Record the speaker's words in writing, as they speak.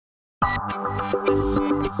There's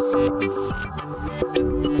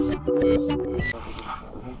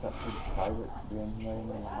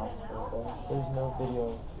no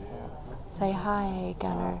video. Say hi,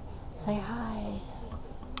 Gunnar. Say hi.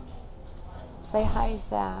 Say hi,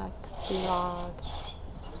 Zach's vlog.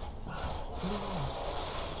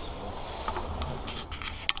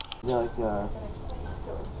 Yeah, like,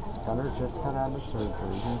 Gunnar just got out of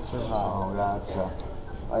surgery. He survived. Oh, gotcha.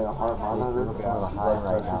 Like a heart monitor. Looking at the high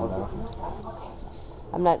right now, though.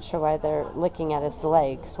 I'm not sure why they're looking at his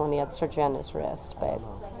legs when he had surgery on his wrist, babe.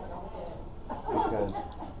 Because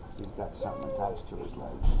he's got something attached to his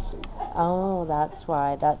leg, you see. Oh, that's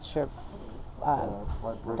why. That's your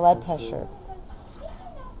blood pressure.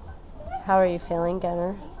 How are you feeling,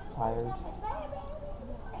 Gunnar? Tired.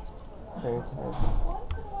 Very tired.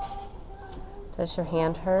 Does your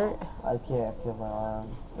hand hurt? I can't feel my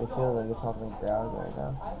arm. It feels like it's on the ground right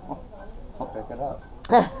now. I'll pick it up.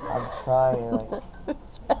 I'm trying. Like,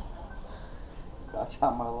 that's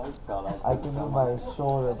how my leg felt. I can move my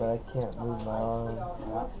shoulder, but I can't move my arm.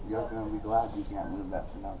 Yeah, you're going to be glad you can't move that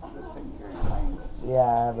for now because it's taking care of your pain.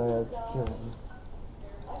 Yeah, but it's killing me.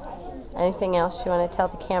 Anything else you want to tell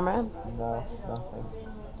the camera? No, nothing.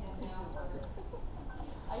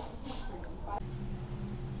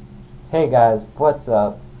 Hey guys, what's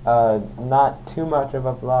up? Not too much of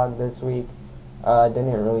a vlog this week.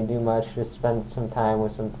 Didn't really do much, just spent some time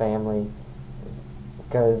with some family.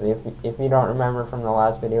 Because if you don't remember from the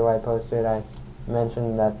last video I posted, I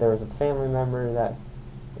mentioned that there was a family member that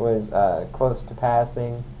was close to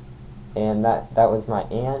passing, and that was my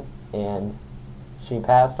aunt, and she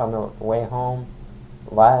passed on the way home.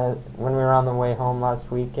 When we were on the way home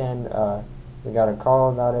last weekend, we got a call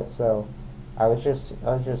about it, so I was just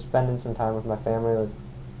spending some time with my family. It was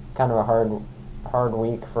kind of a hard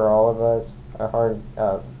week for all of us, a hard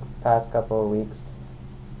past couple of weeks.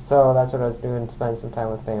 So that's what I was doing, spend some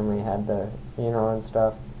time with family, had the funeral and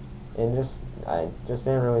stuff, and I just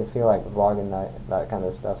didn't really feel like vlogging that kind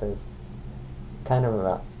of stuff. Is kind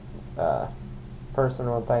of a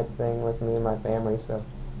personal type thing with me and my family, so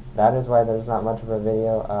that is why there's not much of a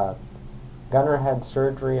video. Gunnar had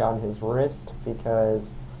surgery on his wrist because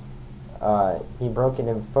he broke it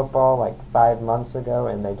in football like 5 months ago,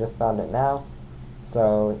 and they just found it now.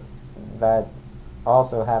 So that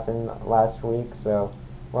also happened last week, so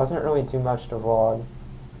wasn't really too much to vlog.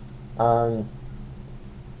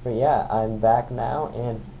 But yeah, I'm back now,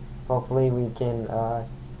 and hopefully we can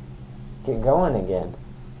get going again.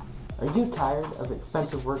 Are you tired of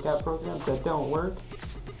expensive workout programs that don't work?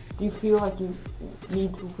 Do you feel like you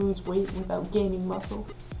need to lose weight without gaining muscle?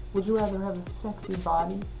 Would you rather have a sexy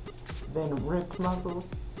body than ripped muscles?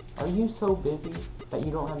 Are you so busy that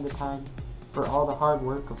you don't have the time for all the hard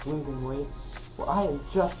work of losing weight? Well, I have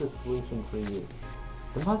just the solution for you.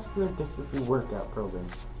 The Muscular Dystrophy Workout Program.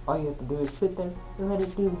 All you have to do is sit there and let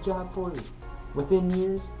it do the job for you. Within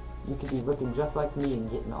years, you could be looking just like me and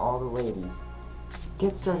getting all the ladies.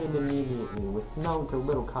 Get started immediately with no to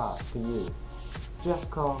little cost to you.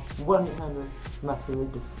 Just call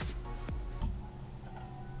 1-800-MUSCULAR-DYSTROPHY.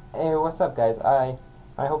 Hey, what's up guys? I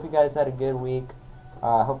hope you guys had a good week.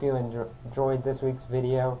 I hope you enjoyed this week's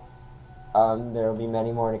video. There will be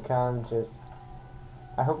many more to come.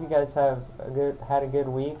 I hope you guys had a good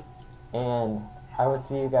week, and I will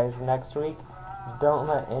see you guys next week. Don't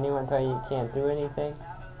let anyone tell you you can't do anything,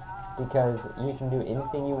 because you can do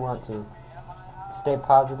anything you want to. Stay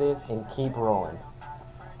positive and keep rolling.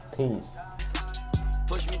 Peace.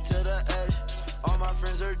 Push me to the edge. All my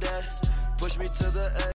friends are dead. Push me to the edge.